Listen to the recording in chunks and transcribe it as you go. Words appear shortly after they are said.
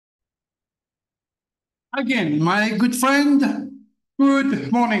Again, my good friend,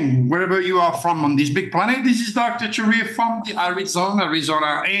 good morning, wherever you are from on this big planet. This is Dr. Churi from the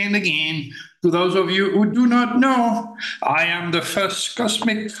Arizona. And again, to those of you who do not know, I am the first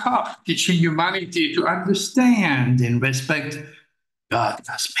cosmic cop teaching humanity to understand and respect God,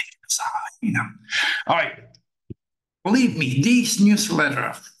 cosmic design. All right, believe me, this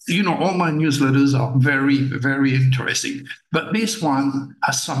newsletter, all my newsletters are very, very interesting. But this one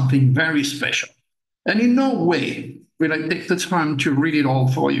has something very special. And in no way will I take the time to read it all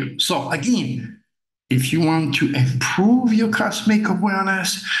for you. So, again, if you want to improve your cosmic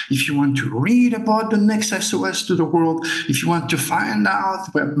awareness, if you want to read about the next SOS to the world, if you want to find out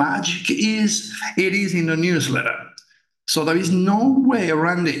where magic is, it is in the newsletter. So there is no way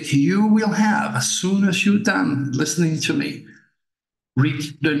around it. You will have, as soon as you're done listening to me, read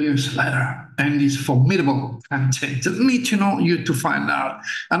the newsletter and this formidable content. Need to know you to find out.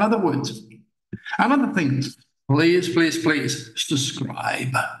 In other words, another thing, please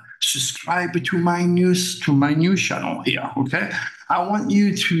subscribe. Subscribe to my news channel here. Okay, I want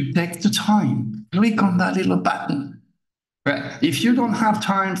you to take the time, click on that little button. But if you don't have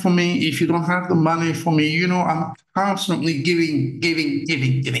time for me, if you don't have the money for me, I'm constantly giving.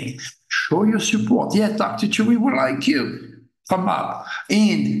 Show your support. Yeah, Dr. Chewy would like you. Come up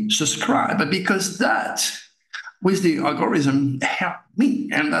and subscribe because that with the algorithm help me,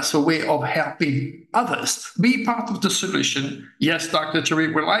 and that's a way of helping others. Be part of the solution. Yes, Dr.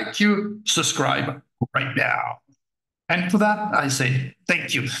 Cherry would like you. Subscribe right now. And for that, I say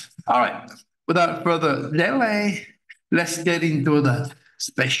thank you. All right, without further delay, let's get into that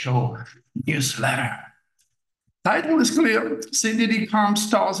special newsletter. Title is clear. Diddy, calm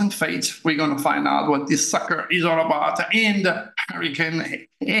stars and fate. We're going to find out what this sucker is all about. And Hurricane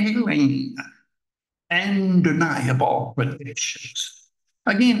Helene. Undeniable predictions.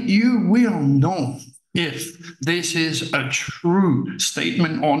 Again, you will know if this is a true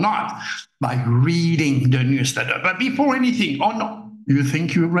statement or not by reading the newsletter. But before anything, oh no, you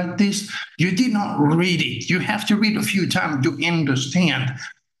think you read this? You did not read it. You have to read a few times to understand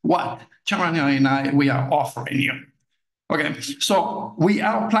what Charlie and we are offering you. Okay, so we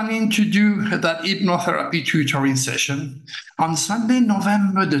are planning to do that hypnotherapy tutoring session on Sunday,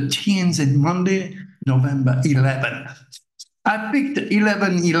 November the 10th and Monday, November 11th. I picked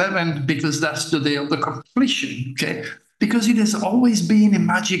 11/11 because that's the day of the completion, okay? Because it has always been a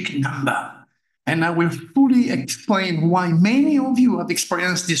magic number. And I will fully explain why many of you have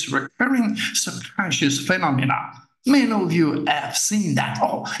experienced this recurring subconscious phenomena. Many of you have seen that.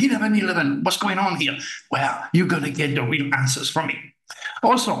 Oh, 11/11, what's going on here? Well, you're going to get the real answers from me.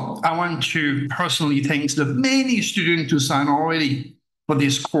 Also, I want to personally thank the many students who signed already for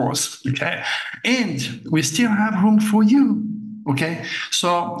this course, okay? And we still have room for you, okay?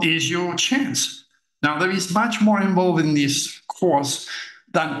 So it's your chance. Now, there is much more involved in this course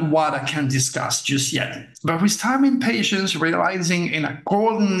than what I can discuss just yet. But with time and patience, realizing and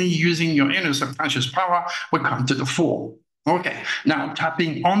accordingly using your inner subconscious power will come to the fore. Okay, now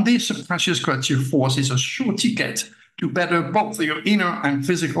tapping on this subconscious creative force is a sure ticket to better both your inner and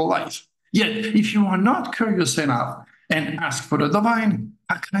physical life. Yet, if you are not curious enough and ask for the divine,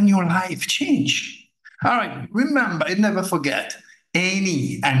 how can your life change? All right, remember and never forget,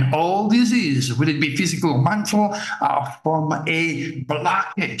 any and all disease, will it be physical or mental, are from a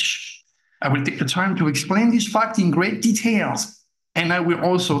blockage. I will take the time to explain this fact in great details. And I will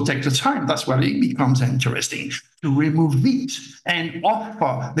also take the time, that's where it becomes interesting, to remove it and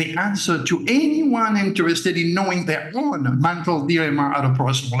offer the answer to anyone interested in knowing their own mental dilemma at a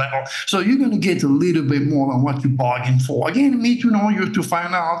personal level. So you're going to get a little bit more than what you bargained for. Again, need to know you to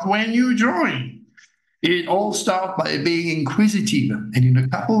find out when you join. It all starts by being inquisitive, and in a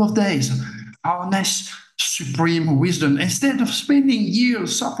couple of days, harness supreme wisdom instead of spending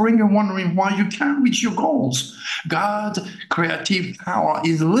years suffering and wondering why you can't reach your goals. God's creative power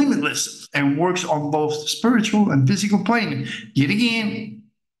is limitless and works on both spiritual and physical plane. Yet again,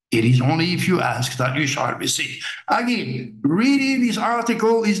 it is only if you ask that you shall receive. Again, reading this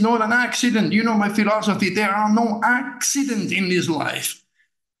article is not an accident. You know my philosophy. There are no accidents in this life.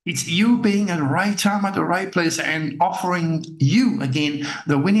 It's you being at the right time at the right place and offering you, again,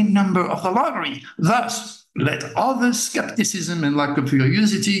 the winning number of the lottery. Thus, let all the skepticism and lack of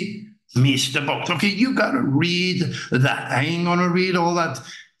curiosity miss the boat. Okay, you got to read that. I ain't going to read all that.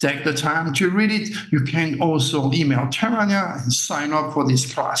 Take the time to read it. You can also email Terania and sign up for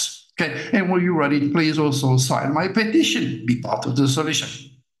this class. Okay, and when you're ready, please also sign my petition. Be part of the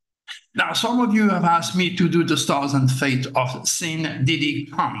solution. Now, some of you have asked me to do the stars and fate of Saint Diddy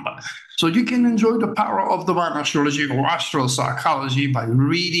Camp. So you can enjoy the power of divine astrology or astral psychology by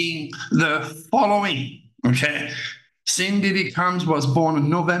reading the following. Okay. Saint Diddy Combs was born on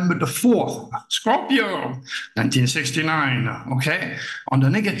November the 4th, Scorpio, 1969. Okay. On the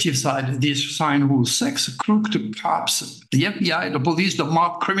negative side, this sign rules sex, crook to cops, the FBI, the police, the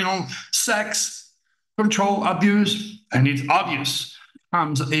mob, criminal, sex, control, abuse, and it's obvious.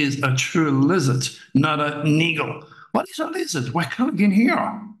 Combs is a true lizard, not a niggle. What is a lizard? We're coming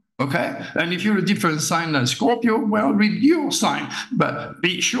here. Okay. And if you're a different sign than Scorpio, well, read your sign. But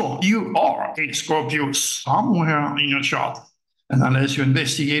be sure you are a Scorpio somewhere in your chart. And unless you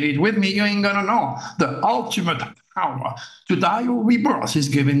investigate it with me, you ain't gonna know. The ultimate power to die or rebirth is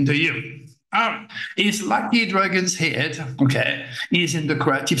given to you. His lucky dragon's head, okay, is in the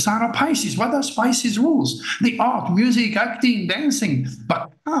creative sign of Pisces. What does Pisces rules? The art, music, acting, dancing.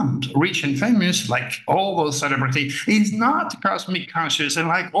 But Combs, rich and famous, like all those celebrities, is not cosmic conscious, and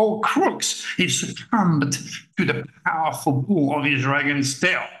like all crooks, he succumbed to the powerful pull of his dragon's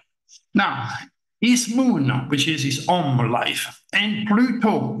tail. Now, his moon, which is his home life, and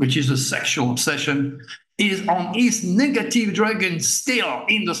Pluto, which is a sexual obsession, is on his negative dragon still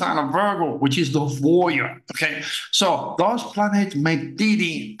in the sign of Virgo, which is the warrior. Okay, so those planets make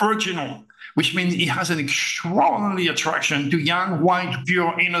Diddy virginal, which means he has an extraordinary attraction to young, white,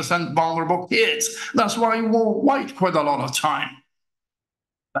 pure, innocent, vulnerable kids. That's why he wore white quite a lot of time.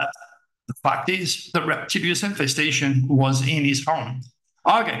 But the fact is, the reptilian infestation was in his home.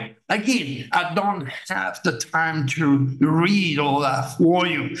 Okay, again, I don't have the time to read all that for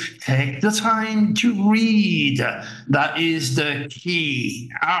you. Take the time to read. That is the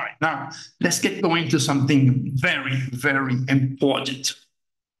key. All right, now let's get going to something very, very important.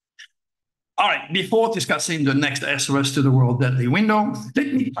 All right, before discussing the next SOS to the world deadly window, let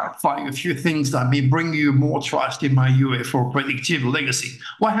me clarify a few things that may bring you more trust in my UFO predictive legacy.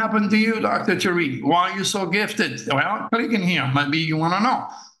 What happened to you, Dr. Turi? Why are you so gifted? Well, click in here. Maybe you want to know.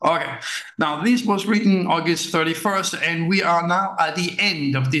 Okay, now this was written August 31st, and we are now at the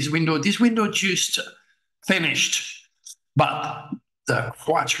end of this window. This window just finished, but the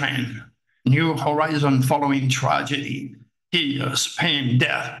quatrain, New Horizon following tragedy, tears, pain,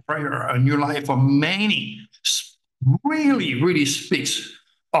 death, prayer, a new life for many, really speaks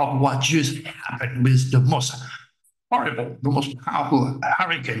of what just happened with the most horrible, the most powerful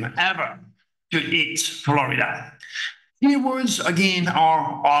hurricane ever to hit Florida. Keywords, again,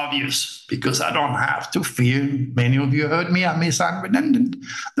 are obvious because I don't have to fear. Many of you heard me. I may sound redundant.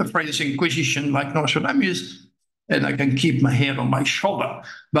 The French Inquisition, like Nostradamus, and I can keep my head on my shoulder.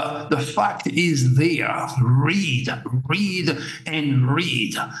 But the fact is there. Read, and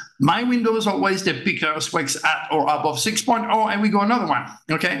read. My window is always the picker swings at or above 6.0, and we go another one.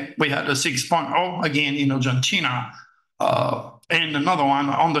 Okay, we had a 6.0 again in Argentina, and another one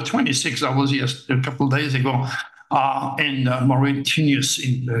on the 26th. I was here a couple of days ago, in Mauritius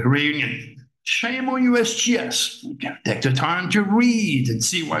in the Reunion. Shame on you, SGS. Take the time to read and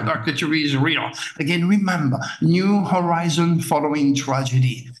see why Dr. Turi is real. Again, remember, New Horizon following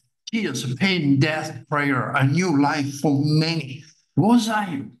tragedy. Tears, pain, death, prayer, a new life for many. Was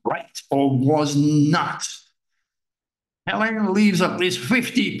I right or was not? Helene leaves at least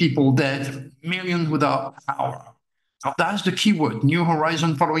 50 people dead, millions without power. Now, that's the keyword, New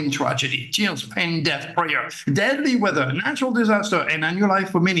Horizon following tragedy. Tears, pain, death, prayer, deadly weather, natural disaster, and a new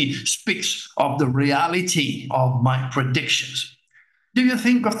life for many speaks of the reality of my predictions. Do you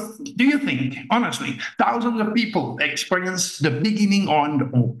think, honestly, thousands of people experience the beginning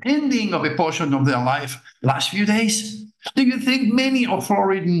or ending of a portion of their life last few days? Do you think many of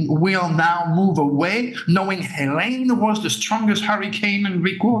Florida will now move away, knowing Helene was the strongest hurricane in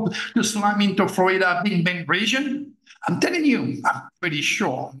record to slam into Florida Big Bend region? I'm telling you, I'm pretty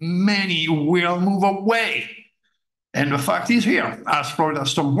sure many will move away. And the fact is here, as Florida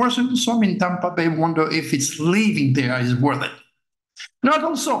storm worsens, some in Tampa Bay wonder if it's leaving there is worth it. Not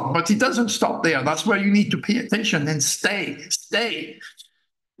also, but it doesn't stop there. That's where you need to pay attention and stay,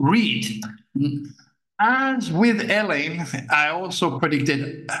 read. As with Helene, I also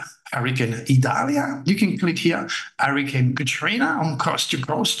predicted Hurricane Idalia. You can click here, Hurricane Katrina on coast to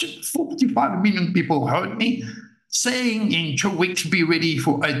coast. 45 million people heard me saying in 2 weeks, be ready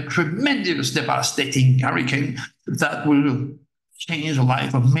for a tremendous, devastating hurricane that will change the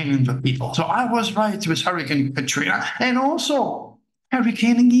life of millions of people. So I was right with Hurricane Katrina and also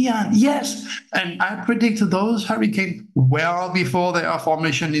Hurricane Ian. Yes, and I predicted those hurricanes well before their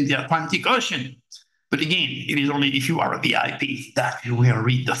formation in the Atlantic Ocean. But again, it is only if you are a VIP that you will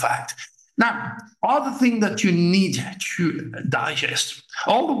read the fact. Now, other thing that you need to digest.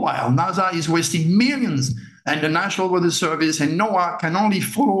 All the while, NASA is wasting millions, and the National Weather Service and NOAA can only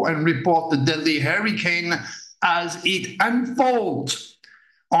follow and report the deadly hurricane as it unfolds.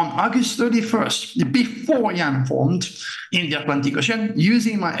 On August 31st, before it unformed in the Atlantic Ocean,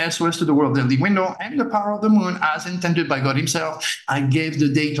 using my SOS to the world deadly window and the power of the moon as intended by God himself, I gave the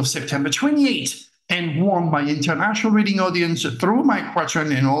date of September 28th and warned my international reading audience through my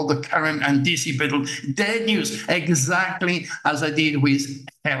quatrain and all the current anticipated dead news, exactly as I did with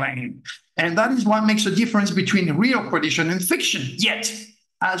Helene. And that is what makes a difference between real prediction and fiction. Yet,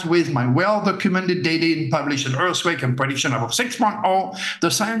 as with my well-documented data in published earthquake and prediction of 6.0, the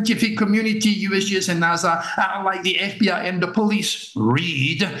scientific community, USGS and NASA, are like the FBI and the police,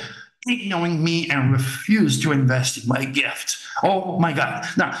 read, ignoring me and refuse to invest in my gift. Oh my God.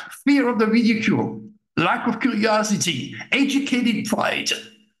 Now, fear of the ridicule, lack of curiosity, educated pride,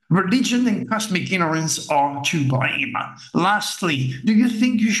 religion and cosmic ignorance are to blame. Lastly, do you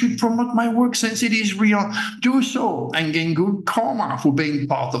think you should promote my work since it is real? Do so and gain good karma for being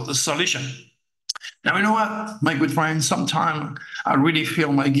part of the solution. Now, you know what, my good friends, sometimes I really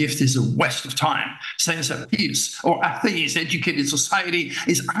feel my gift is a waste of time, since a peace or atheist educated society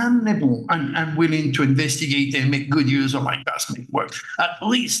is unable and unwilling to investigate and make good use of my cosmic work. At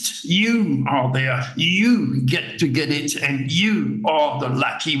least you are there, you get to get it, and you are the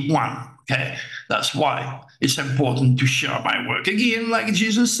lucky one. Okay, that's why it's important to share my work. Again, like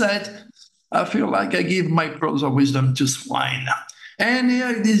Jesus said, I feel like I give my pearls of wisdom to swine. And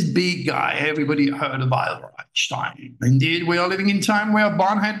this big guy, everybody heard of Albert Einstein. Indeed, we are living in time where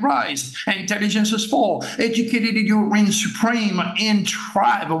bonehead rise, intelligences fall, educated idiot reign supreme in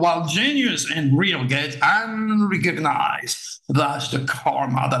tribe, while genius and real get unrecognized. That's the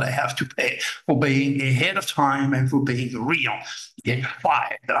karma that I have to pay for being ahead of time and for being real. Get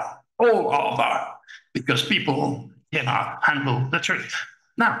fired all over because people cannot handle the truth.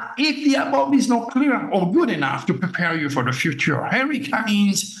 Now, if the above is not clear or good enough to prepare you for the future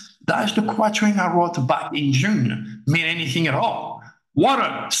hurricanes, that's the quatrain I wrote back in June mean anything at all.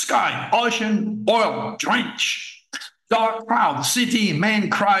 Water, sky, ocean, oil, drench. Dark cloud, city, man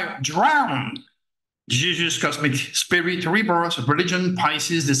cry, drown. Jesus, cosmic spirit, rebirth, religion,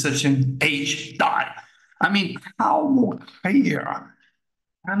 Pisces, deception, age, die. I mean, how more clear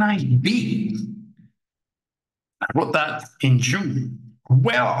can I be? I wrote that in June,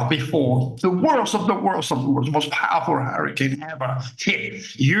 well before the worst of the worst of the worst, most powerful hurricane ever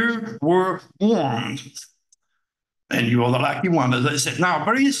hit. You were warned, and you are the lucky one, as I said. Now,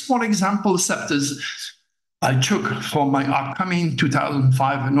 very small example scepters I took for my upcoming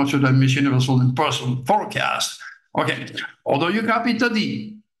 2005 Notre Dame Miss Universal in person forecast. Okay, although you copy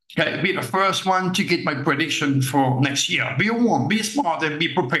Diddy, okay, be the first one to get my prediction for next year. Be warned, be smart, and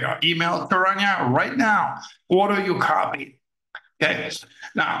be prepared. Email Taranya right now. Order your copy. Okay.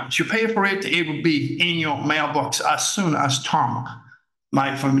 Now, to pay for it, it will be in your mailbox as soon as Tom,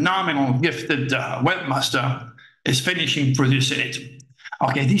 my phenomenal, gifted webmaster, is finishing producing it.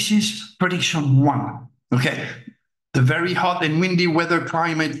 Okay, this is prediction one. Okay, the very hot and windy weather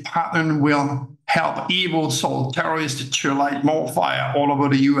climate pattern will help evil soul terrorists to light more fire all over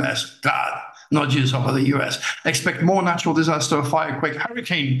the U.S. God, not just over the U.S. Expect more natural disaster, firequake,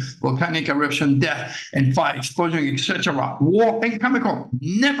 hurricane, volcanic eruption, death, and fire explosion, etc. War and chemical,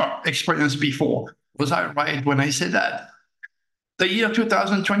 never experienced before. Was I right when I said that? The year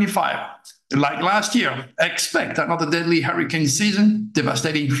 2025, like last year, expect another deadly hurricane season,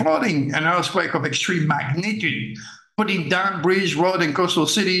 devastating flooding, an earthquake of extreme magnitude, putting down bridge, road, and coastal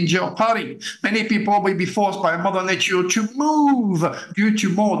city in jeopardy. Many people will be forced by Mother Nature to move due to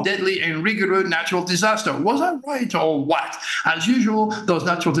more deadly and regular natural disaster. Was I right or what? As usual, those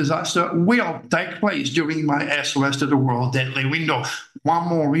natural disasters will take place during my SOS to the world deadly window. One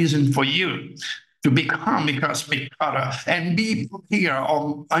more reason for you to become a cosmic cutter and be prepared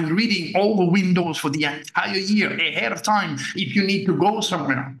on reading all the windows for the entire year ahead of time. If you need to go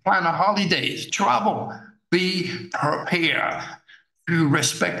somewhere, plan a holiday, travel, be prepared to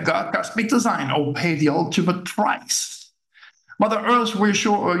respect God's cosmic design or pay the ultimate price. Mother Earth will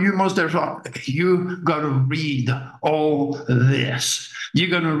show you most therefore. You got to read all this. You're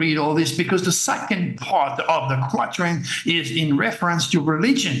going to read all this because the second part of the quatrain is in reference to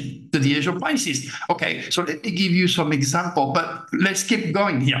religion, to the age of Pisces. Okay, so let me give you some example, but let's keep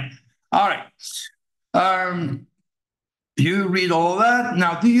going here. All right. You read all that.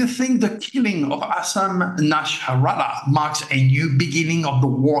 Now, do you think the killing of Hassan Nasrallah marks a new beginning of the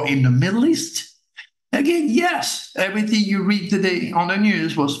war in the Middle East? Again, yes. Everything you read today on the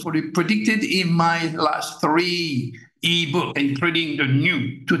news was fully predicted in my last 3 ebook, including the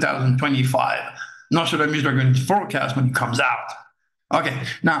new 2025 Nostradamus Dragon forecast when it comes out. Okay,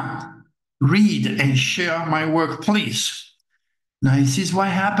 now read and share my work, please. Now, this is what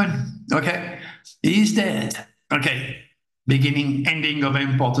happened. Okay, he's dead. Okay, beginning, ending of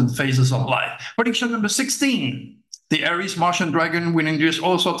important phases of life. Prediction number 16. The Aries Martian dragon will induce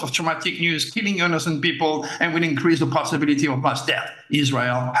all sorts of traumatic news, killing innocent people, and will increase the possibility of mass death.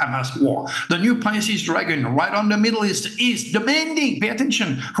 Israel Hamas war. The new Pisces dragon, right on the Middle East, is demanding, pay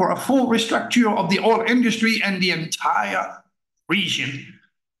attention, for a full restructure of the oil industry and the entire region.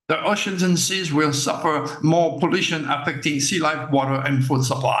 The oceans and seas will suffer more pollution, affecting sea life, water, and food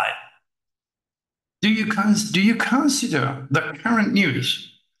supply. Do you consider the current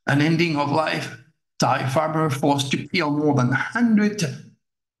news an ending of life? Thai farmer forced to kill more than 100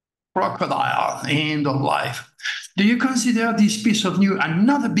 crocodiles, end of life. Do you consider this piece of news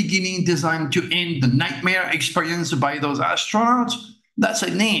another beginning designed to end the nightmare experienced by those astronauts? That's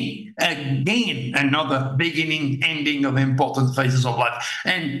a name. Again, another beginning, ending of important phases of life.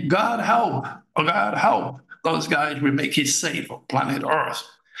 And God help those guys will make it safe on planet Earth.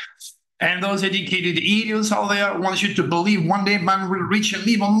 And those educated idiots out there want you to believe one day man will reach and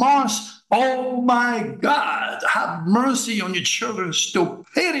live on Mars. Oh my God, have mercy on your children's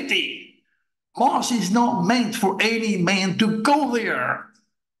stupidity. Mars is not meant for any man to go there.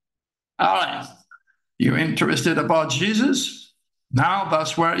 All right, you interested about Jesus? Now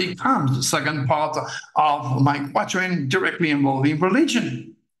that's where it comes, the second part of my quatrain directly involving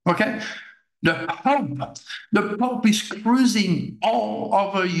religion. Okay? The Pope is cruising all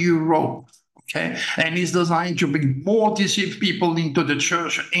over Europe, okay? And is designed to bring more deceived people into the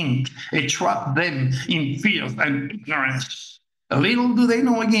Church Inc. and trap them in fear and ignorance. Little do they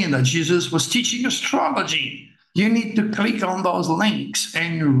know again that Jesus was teaching astrology. You need to click on those links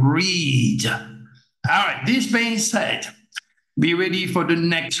and read. All right, this being said, be ready for the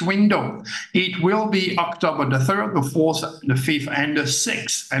next window. It will be October the 3rd, the 4th, the 5th, and the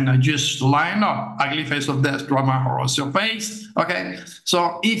 6th. And I just line up ugly face of death, drama, horror, surface. Okay?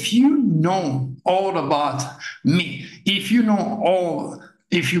 So if you know all about me, if you've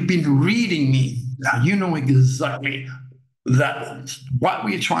been reading me, you know exactly that what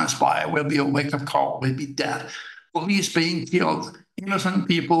will transpire will be a wake-up call, will be death. Police being killed, innocent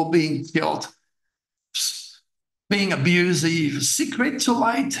people being killed, being abusive, secret to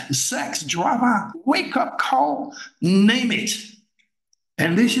light, sex, drama, wake up call, name it.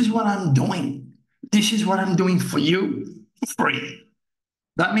 And this is what I'm doing. This is what I'm doing for you for free.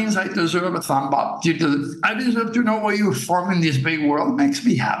 That means I deserve a thumb up. I deserve to know where you're from in this big world. It makes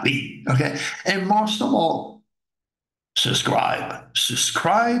me happy. Okay. And most of all, subscribe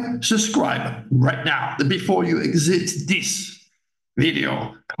right now before you exit this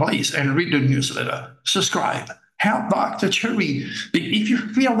video, please, and read the newsletter. Subscribe. Help Dr. Cherry. If you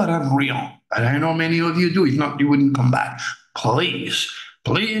feel that I'm real, and I know many of you do, if not, you wouldn't come back. Please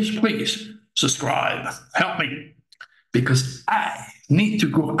subscribe. Help me. Because I need to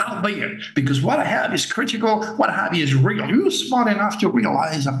go out there. Because what I have is critical. What I have is real. You're smart enough to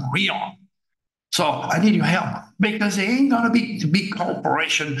realize I'm real. So I need your help because it ain't gonna be the big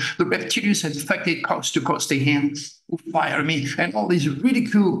corporation, the reptilians infected coast to coast hands who fire me, and all these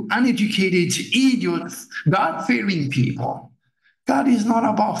ridicule, uneducated, idiot, God-fearing people. God is not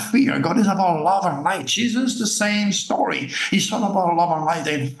about fear. God is about love and light. Jesus, the same story. It's all about love and light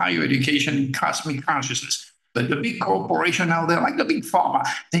and higher education and cosmic consciousness. But the big corporation out there, like the big pharma,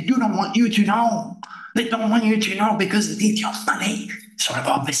 they do not want you to know. They don't want you to know because they need your money. It's all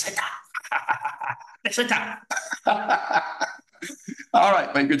about this and that. All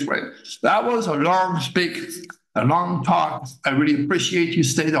right, my good friend. That was a long speak, a long talk. I really appreciate you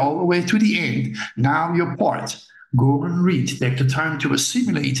stayed all the way to the end. Now your part. Go and read. Take the time to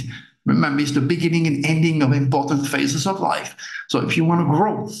assimilate. Remember, it's the beginning and ending of important phases of life. So if you want to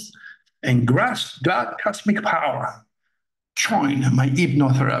grow and grasp that cosmic power, join my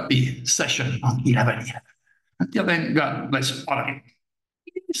hypnotherapy session on 11. Until then, God bless all of you.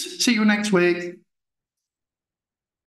 See you next week.